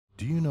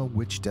Do you know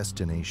which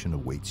destination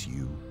awaits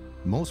you?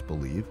 Most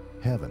believe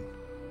heaven.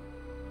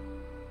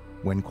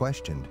 When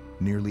questioned,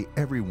 nearly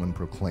everyone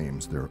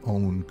proclaims their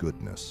own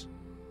goodness.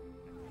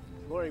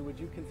 Lori, would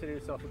you consider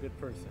yourself a good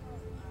person?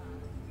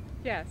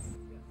 Yes.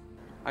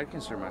 I'd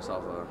consider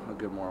myself a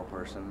good moral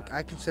person.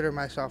 I consider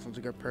myself as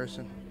a good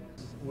person.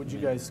 Would you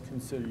guys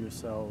consider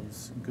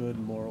yourselves good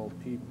moral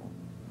people?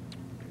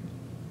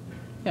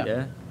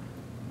 Yeah.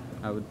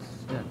 I would,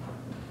 yeah.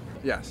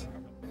 Yes.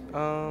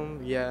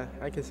 Yeah,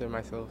 I consider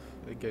myself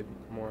a good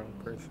moral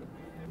person.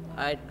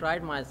 I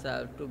tried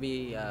myself to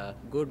be a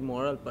good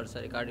moral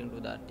person according to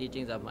the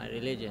teachings of my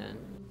religion.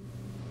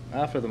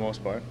 For the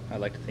most part, I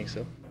like to think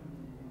so.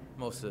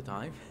 Most of the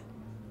time.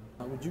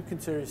 Would you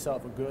consider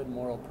yourself a good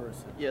moral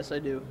person? Yes, I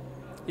do.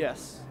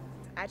 Yes.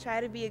 I try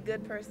to be a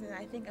good person.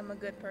 I think I'm a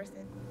good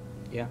person.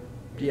 Yeah.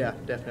 Yeah,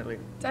 definitely.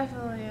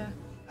 Definitely, yeah.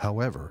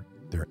 However,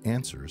 their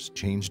answers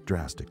change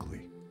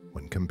drastically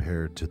when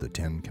compared to the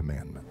 10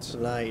 Commandments.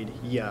 Lied.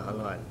 Yeah, a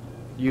lot.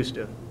 Used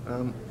to.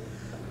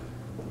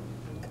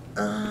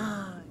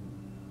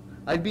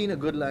 I've been a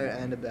good liar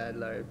and a bad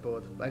liar,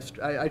 both.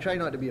 I try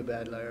not to be a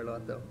bad liar a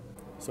lot, though.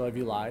 So have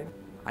you lied?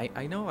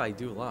 I know I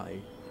do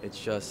lie. It's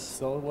just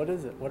So what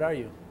is it? What are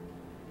you?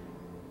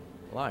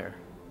 liar.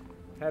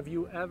 Have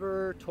you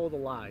ever told a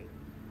lie?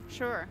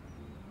 Sure.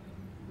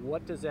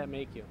 What does that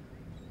make you?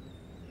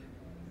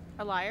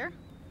 A liar?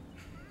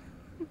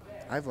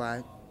 I've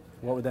lied.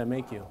 What would that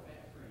make you?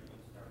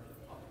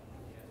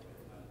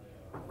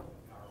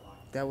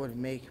 That would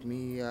make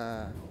me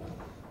a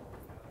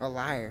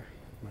liar.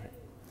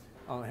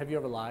 Right. Have you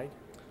ever lied?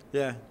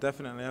 Yeah,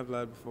 definitely. I've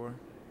lied before.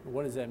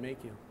 What does that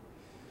make you?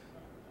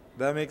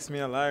 That makes me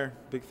a liar,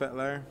 big fat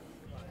liar.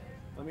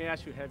 Let me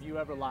ask you, have you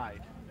ever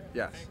lied?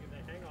 Yes.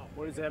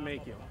 What does that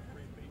make you?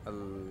 A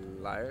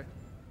liar?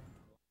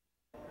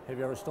 Have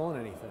you ever stolen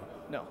anything?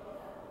 No.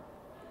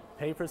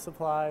 Paper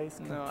supplies,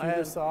 No,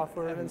 computer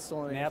software, I haven't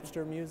stolen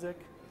anything. Napster music?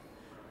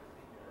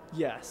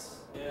 Yes.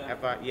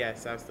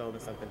 Yes, I've stolen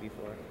something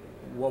before.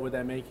 What would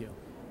that make you?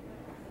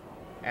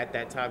 At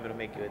that time, it'll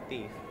make you a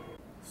thief.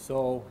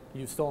 So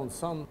you've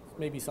stolen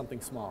maybe something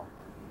small.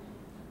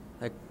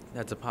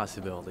 That's a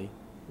possibility.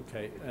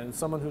 Okay, and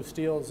someone who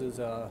steals is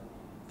a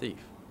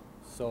Thief.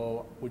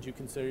 So would you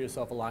consider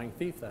yourself a lying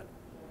thief then?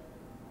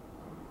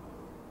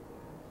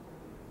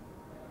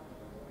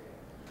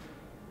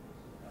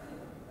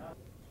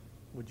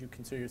 Would you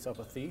consider yourself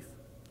a thief?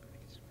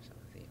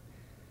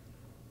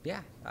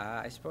 Yeah,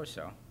 I suppose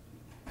so.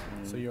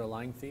 So you're a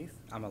lying thief?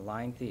 I'm a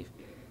lying thief.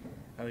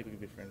 I don't think we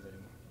could be friends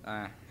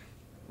anymore.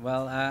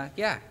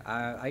 Yeah,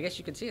 I guess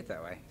you could see it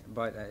that way.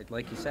 But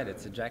like you said,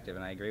 it's subjective,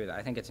 and I agree with that.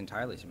 I think it's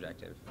entirely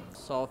subjective.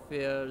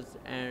 Softwares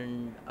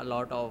and a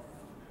lot of,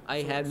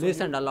 I have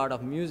listened a lot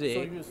of music.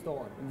 So you've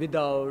stolen?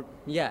 Without,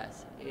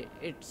 yes,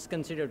 it's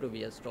considered to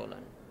be a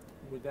stolen.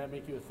 Would that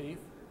make you a thief?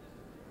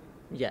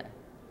 Yeah,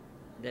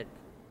 that.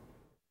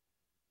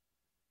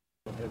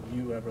 Have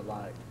you ever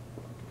lied?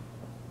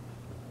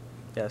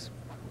 Yes.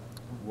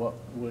 What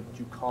would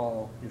you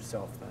call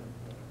yourself then?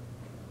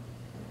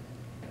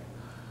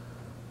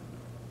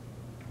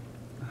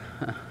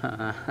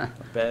 A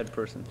bad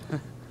person.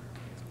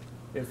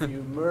 If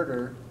you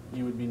murder,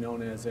 you would be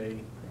known as a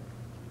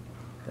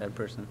Bad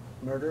person.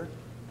 murder.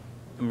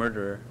 A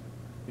murderer.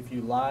 If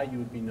you lie, you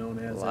would be known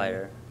A as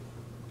liar.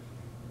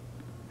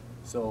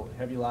 So,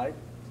 have you lied?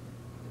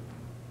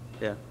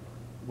 Yeah.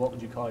 What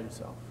would you call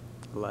yourself?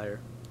 A liar.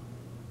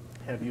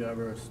 Have you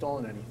ever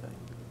stolen anything?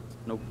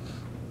 Nope.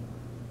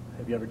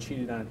 Have you ever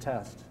cheated on a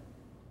test?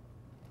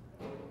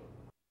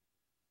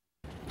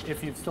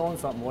 If you've stolen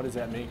something, what does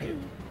that make you?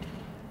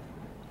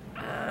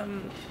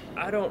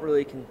 I don't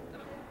really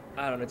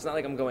I don't know. It's not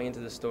like I'm going into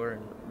the store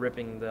and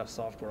ripping the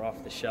software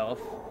off the shelf,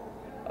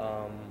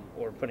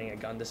 or putting a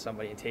gun to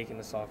somebody and taking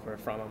the software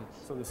from them.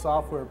 So the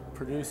software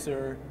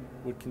producer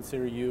would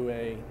consider you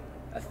a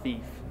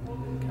thief.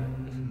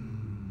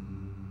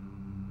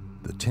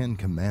 The 10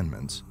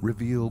 Commandments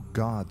reveal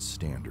God's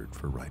standard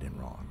for right and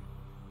wrong.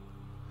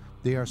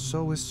 They are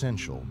so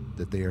essential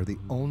that they are the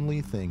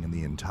only thing in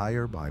the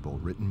entire Bible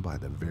written by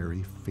the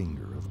very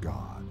finger of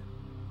God.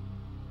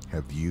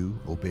 Have you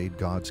obeyed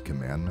God's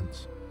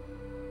commandments?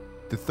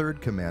 The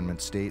third commandment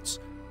states,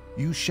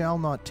 "You shall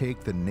not take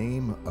the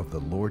name of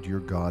the Lord your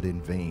God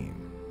in vain,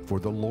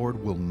 for the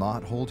Lord will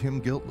not hold him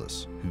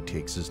guiltless who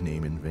takes his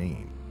name in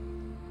vain."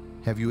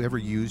 Have you ever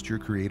used your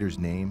Creator's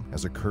name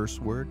as a curse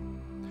word?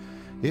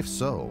 If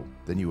so,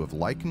 then you have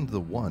likened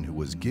the one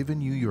who has given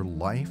you your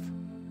life,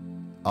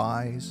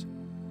 eyes,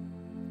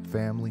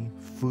 family,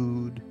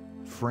 food,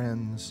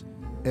 friends,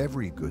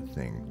 every good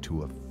thing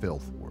to a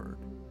filth word.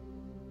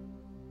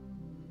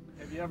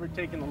 Have you ever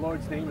taken the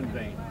Lord's name in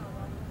vain?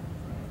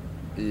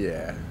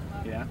 Yeah.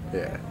 Yeah?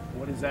 Yeah.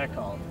 What is that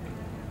called?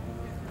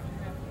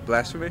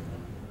 Blasphemy?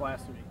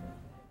 Blasphemy.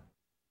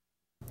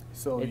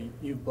 So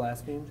you've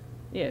blasphemed?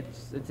 Yeah,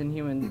 it's in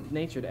human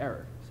nature to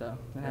error, so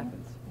that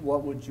happens.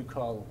 What would you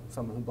call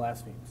someone who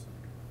blasphemes?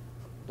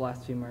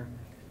 Blasphemer.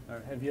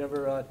 Or have you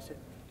ever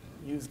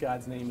used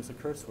God's name as a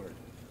curse word?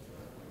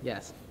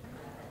 Yes.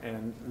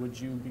 And would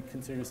you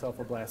consider yourself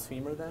a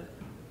blasphemer then?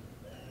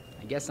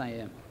 I guess I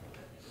am.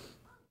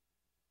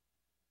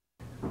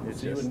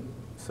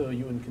 So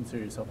you wouldn't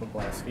consider yourself a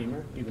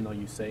blasphemer, even though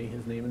you say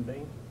his name in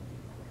vain?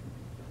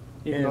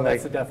 Even Yeah, though like-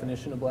 that's the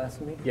definition of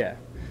blasphemy? Yeah.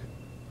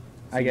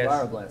 So I guess. you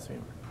are a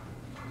blasphemer,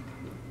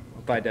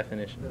 By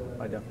definition.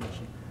 by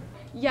definition.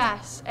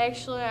 Yes,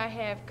 actually I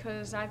have,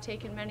 because I've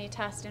taken many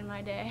tests in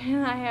my day,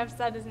 and I have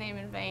said his name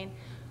in vain.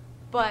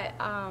 But,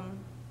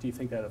 Do you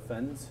think that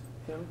offends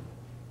him?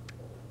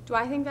 do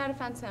I think that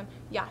offends him?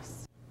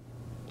 Yes.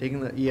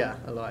 Yeah,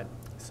 I lied.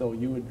 So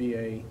you would be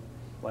a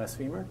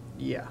blasphemer?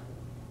 Yeah.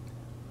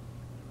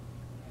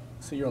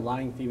 So you're a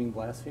lying, thieving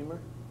blasphemer?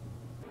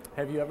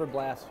 Have you ever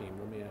blasphemed?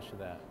 Let me ask you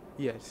that.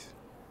 Yes.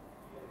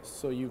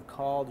 So you've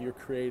called your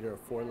creator a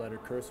four-letter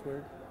curse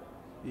word?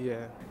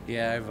 Yeah.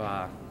 Yeah,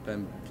 I've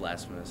been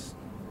blasphemous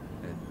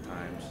at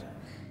times.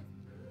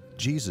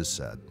 Jesus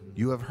said,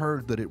 "You have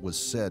heard that it was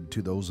said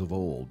to those of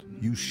old,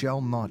 'You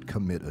shall not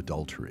commit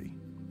adultery.'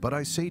 But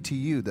I say to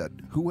you that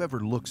whoever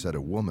looks at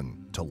a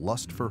woman to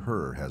lust for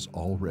her has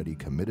already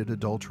committed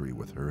adultery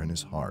with her in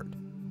his heart.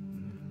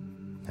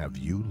 Have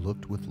you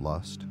looked with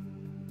lust?"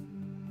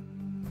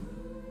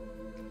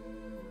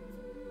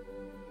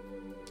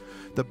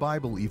 The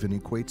Bible even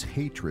equates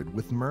hatred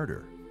with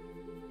murder.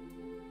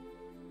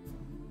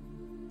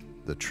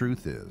 The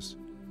truth is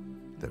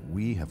that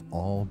we have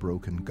all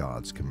broken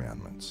God's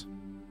commandments.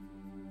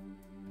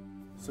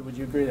 So would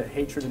you agree that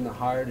hatred in the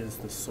heart is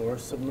the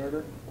source of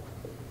murder?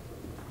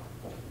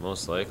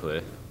 Most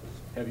likely.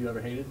 Have you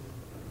ever hated?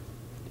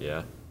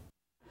 Yeah.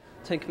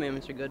 10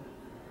 Commandments are good.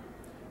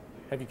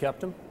 Have you kept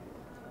them?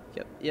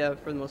 Yep. Yeah,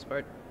 for the most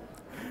part.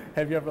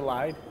 Have you ever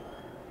lied?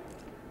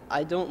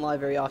 I don't lie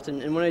very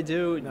often, and when I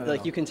do,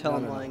 you can tell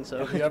I'm lying.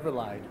 So. Have you ever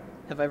lied?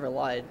 Have I ever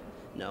lied?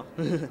 No.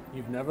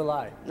 You've never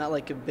lied? Not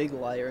like a big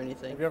lie or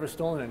anything. Have you ever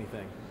stolen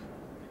anything?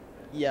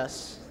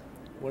 Yes.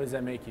 What does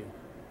that make you?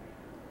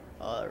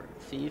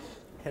 Thief.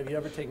 Have you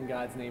ever taken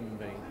God's name in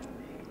vain?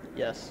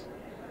 Yes.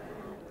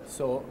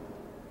 So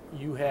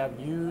you have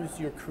used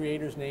your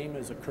Creator's name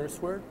as a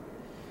curse word?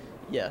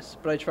 Yes,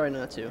 but I try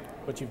not to.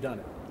 But you've done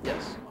it?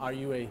 Yes. Are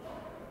you a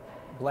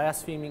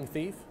blaspheming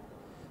thief?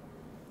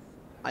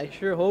 I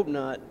sure hope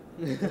not.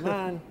 Come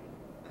on.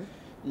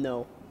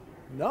 No.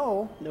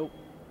 No? Nope.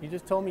 You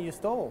just told me you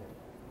stole.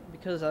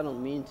 Because I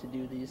don't mean to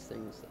do these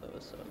things, though,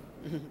 so.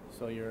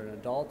 So you're an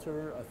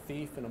adulterer, a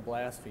thief, and a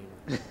blasphemer.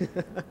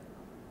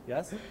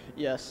 Yes?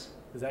 Yes.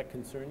 Does that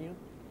concern you?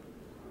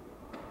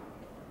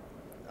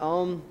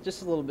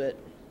 Just a little bit.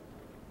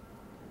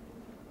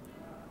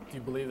 Do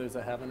you believe there's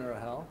a heaven or a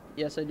hell?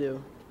 Yes, I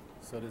do.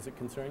 So does it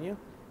concern you?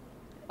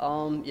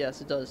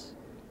 Yes, it does.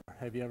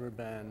 Have you ever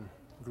been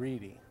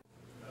greedy?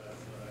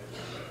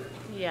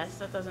 Yes,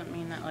 that doesn't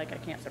mean that I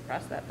can't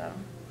suppress that though.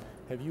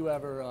 Have you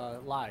ever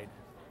lied?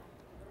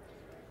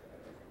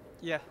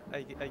 Yeah,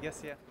 I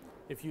guess, yeah.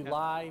 If you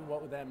lie,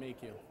 what would that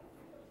make you?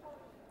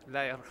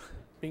 Liar.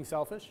 Being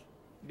selfish?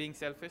 Being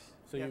selfish.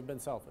 So yeah. you've been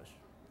selfish?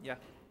 Yeah.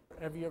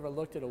 Have you ever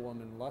looked at a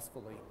woman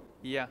lustfully?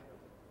 Yeah.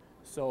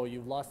 So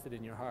you've lusted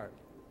in your heart?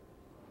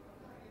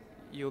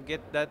 You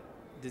get that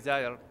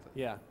desire.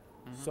 Yeah.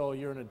 Mm-hmm. So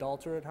you're an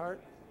adulterer at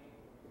heart?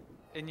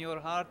 In your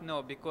heart,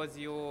 no, because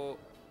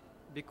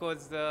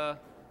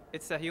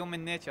it's a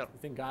human nature. You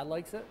think God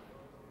likes it?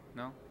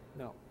 No.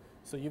 No.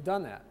 So you've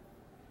done that?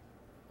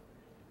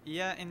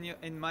 Yeah,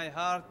 in my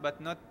heart,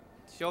 but not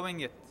showing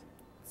it.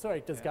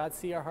 Sorry, does God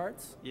see our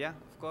hearts? Yeah,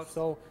 of course.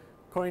 So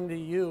according to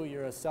you,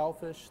 you're a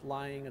selfish,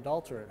 lying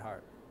adulterer at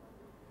heart.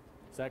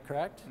 Is that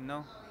correct?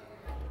 No.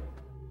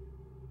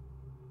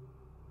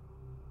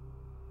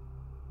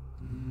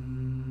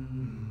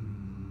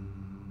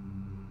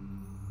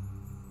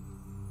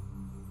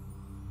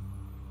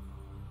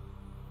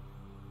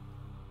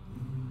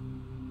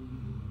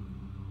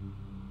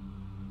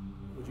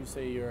 Would you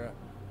say you're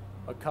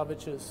a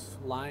covetous,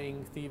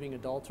 lying, thieving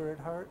adulterer at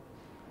heart?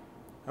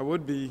 I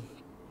would be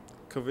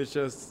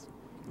covetous,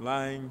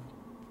 lying,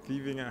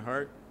 thieving at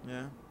heart,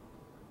 yeah.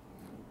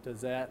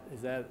 Is that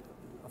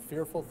a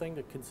fearful thing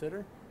to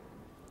consider?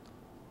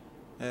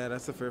 Yeah,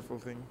 that's a fearful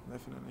thing,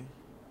 definitely.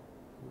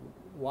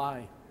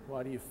 Why?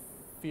 Why do you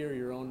fear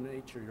your own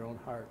nature, your own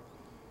heart?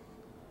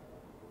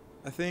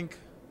 I think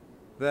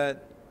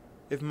that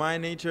if my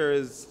nature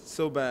is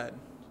so bad,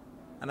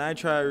 and I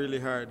try really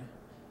hard,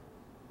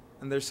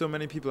 and there's so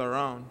many people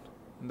around,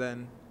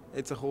 then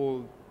it's a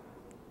whole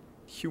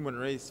human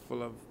race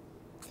full of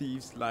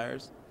thieves,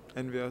 liars,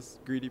 envious,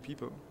 greedy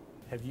people.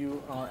 Have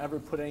you ever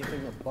put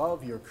anything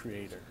above your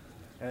Creator,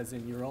 as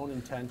in your own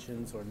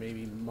intentions, or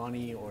maybe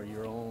money, or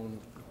your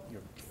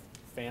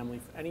family,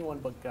 anyone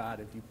but God?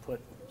 Have you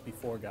put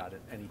before God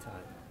at any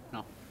time?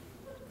 No.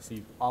 So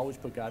you always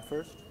put God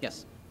first?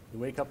 Yes. You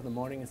wake up in the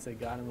morning and say,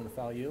 God, I'm going to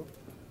follow you?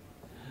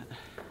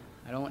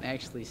 I don't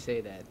actually say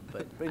that,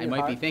 but In I your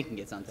might be heart? thinking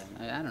it sometime.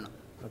 I don't know.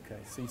 Okay,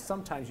 so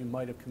sometimes you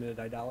might have committed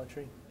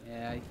idolatry?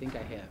 Yeah, I think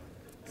I have.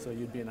 So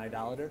you'd be an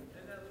idolater?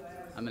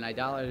 I'm an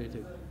idolater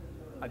too.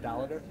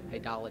 Idolater?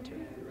 Idolater.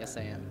 Yes,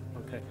 I am.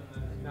 Okay.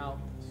 Now,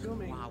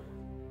 assuming... Wow.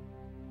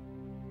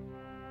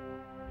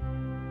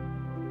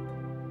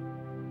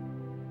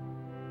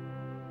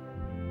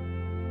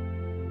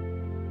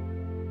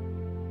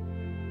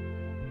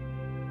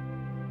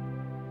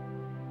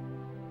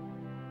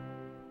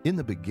 In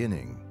the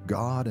beginning,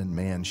 God and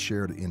man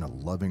shared in a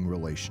loving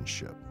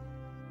relationship,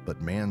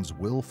 but man's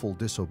willful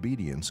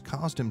disobedience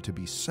caused him to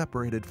be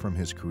separated from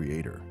his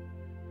Creator.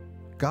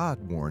 God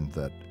warned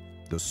that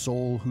the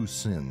soul who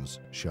sins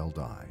shall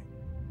die,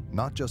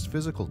 not just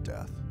physical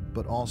death,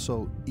 but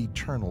also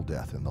eternal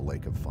death in the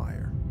lake of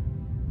fire.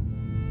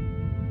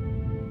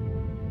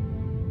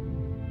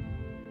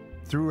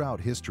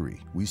 Throughout history,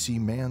 we see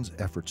man's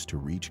efforts to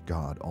reach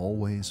God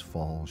always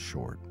fall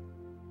short.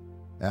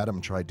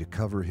 Adam tried to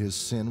cover his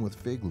sin with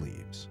fig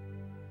leaves.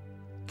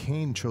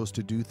 Cain chose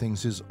to do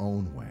things his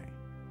own way.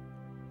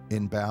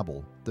 In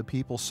Babel, the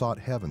people sought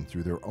heaven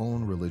through their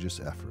own religious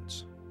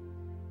efforts.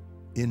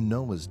 In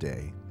Noah's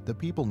day, the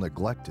people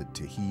neglected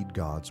to heed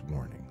God's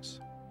warnings.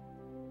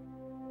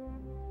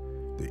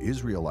 The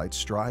Israelites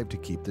strived to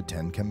keep the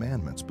 10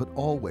 Commandments, but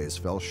always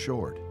fell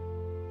short.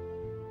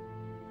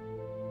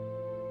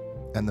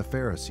 And the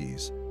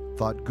Pharisees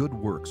thought good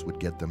works would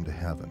get them to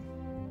heaven,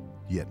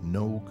 yet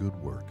no good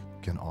work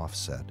can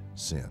offset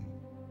sin.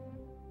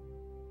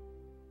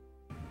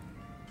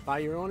 By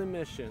your own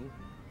admission,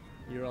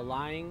 you're a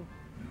lying,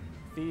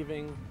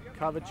 thieving,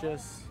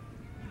 covetous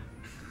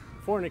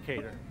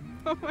fornicator.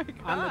 Oh my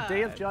God. On the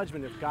day of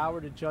judgment, if God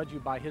were to judge you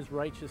by his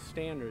righteous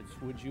standards,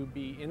 would you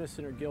be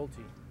innocent or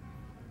guilty?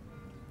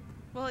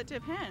 Well, it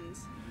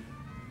depends.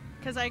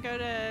 Because I go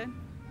to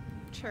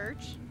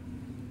church.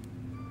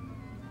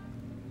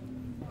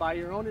 By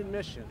your own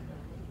admission,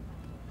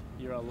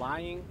 you're a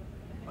lying,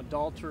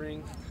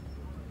 adultering,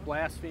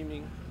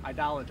 blaspheming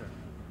idolater.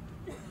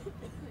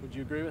 Would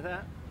you agree with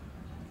that?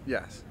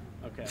 Yes.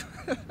 Okay.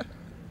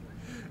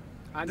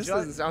 This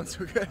doesn't sound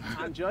so good.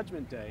 On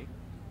Judgment Day,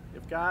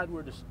 if God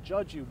were to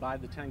judge you by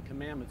the 10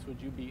 Commandments,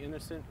 would you be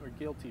innocent or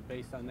guilty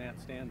based on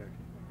that standard?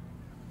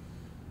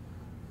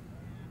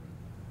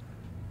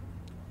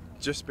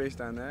 Just based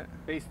on that?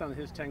 Based on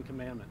his 10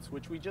 Commandments,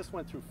 which we just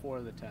went through 4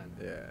 of the 10.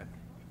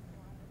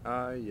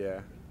 Yeah.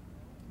 Yeah.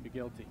 Be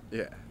guilty.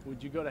 Yeah.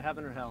 Would you go to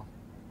heaven or hell?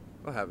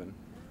 Well, heaven.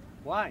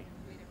 Why?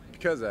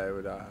 Because I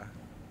would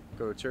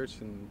go to church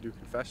and do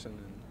confession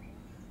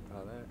and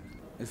all that.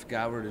 If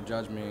God were to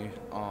judge me,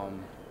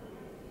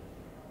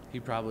 he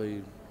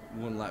probably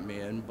wouldn't let me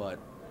in, but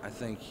I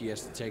think he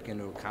has to take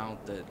into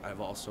account that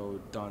I've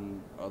also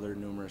done other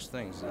numerous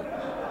things that,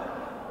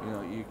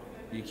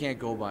 you can't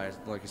go by,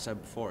 like I said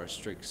before, a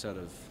strict set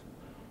of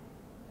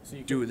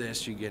do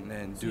this, you're getting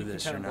in, do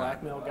this, you're you not.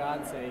 blackmail God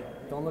and say,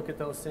 don't look at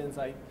those sins,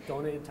 I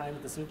donated time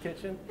at the soup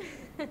kitchen?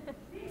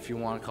 If you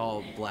want to call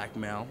it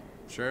blackmail,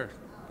 sure.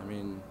 I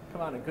mean,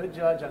 Come on, a good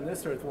judge on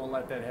this earth won't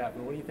let that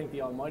happen. What do you think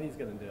the Almighty's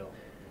going to do?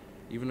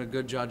 even a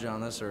good judge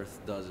on this earth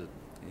does it.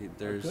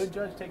 A good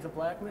judge takes a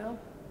blackmail?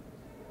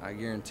 I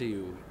guarantee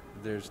you,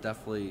 there's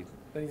definitely...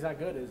 Then he's not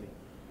good, is he?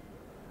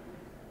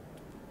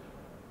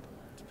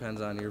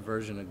 Depends on your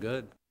version of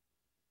good.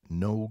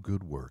 No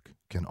good work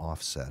can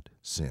offset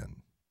sin.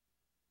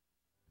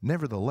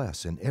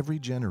 Nevertheless, in every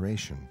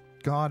generation,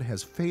 God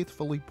has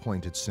faithfully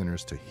pointed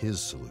sinners to his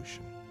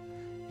solution,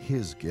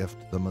 his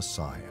gift, the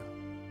Messiah.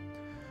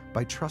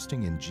 By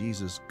trusting in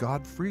Jesus,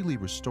 God freely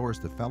restores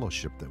the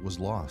fellowship that was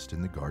lost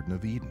in the Garden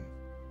of Eden.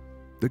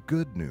 The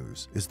good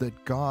news is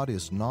that God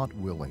is not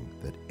willing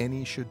that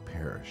any should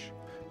perish,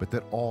 but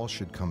that all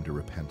should come to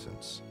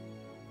repentance.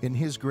 In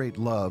his great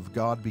love,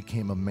 God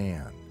became a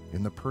man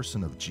in the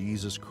person of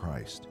Jesus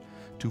Christ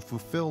to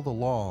fulfill the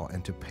law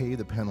and to pay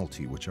the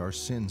penalty which our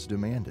sins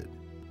demanded.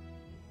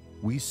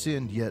 We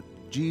sinned, yet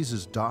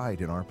Jesus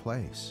died in our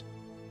place.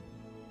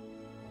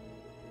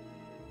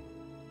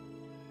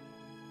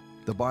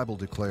 The Bible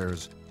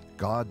declares,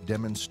 God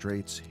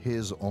demonstrates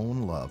his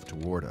own love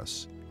toward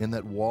us, in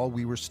that while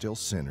we were still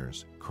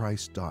sinners,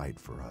 Christ died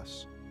for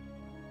us.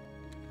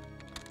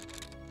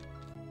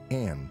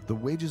 And the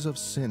wages of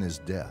sin is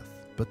death,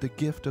 but the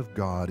gift of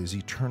God is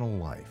eternal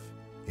life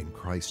in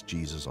Christ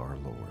Jesus our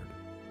Lord.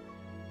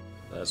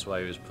 That's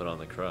why he was put on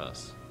the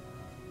cross,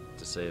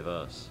 to save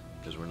us,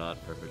 because we're not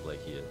perfect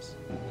like he is.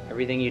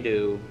 Everything you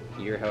do,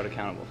 you're held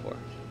accountable for.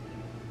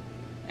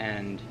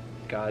 And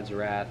God's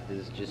wrath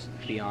is just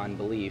beyond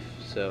belief.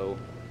 So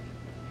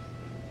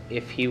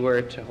if he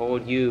were to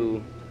hold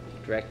you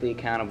directly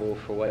accountable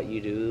for what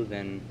you do,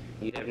 then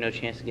you'd have no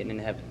chance of getting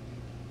into heaven.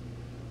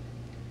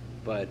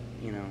 But,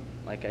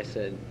 like I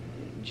said,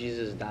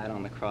 Jesus died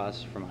on the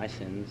cross for my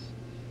sins,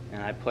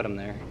 and I put him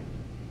there.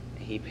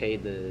 He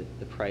paid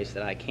the price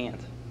that I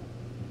can't.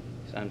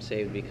 So I'm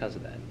saved because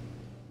of that.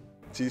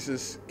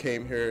 Jesus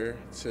came here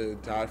to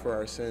die for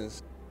our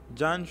sins.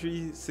 John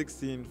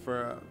 3:16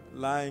 for a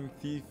lying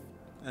thief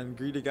and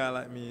greedy guy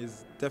like me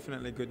is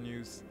definitely good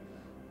news.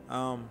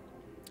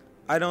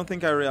 I don't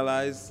think I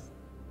realize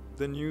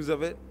the news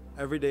of it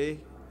every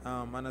day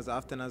and as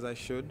often as I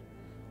should.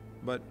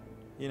 But,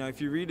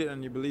 if you read it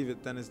and you believe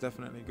it, then it's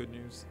definitely good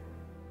news.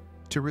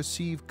 To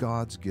receive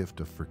God's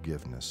gift of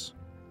forgiveness,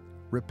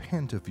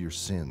 repent of your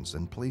sins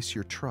and place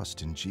your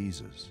trust in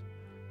Jesus.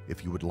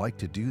 If you would like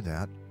to do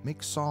that,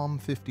 make Psalm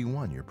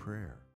 51 your prayer.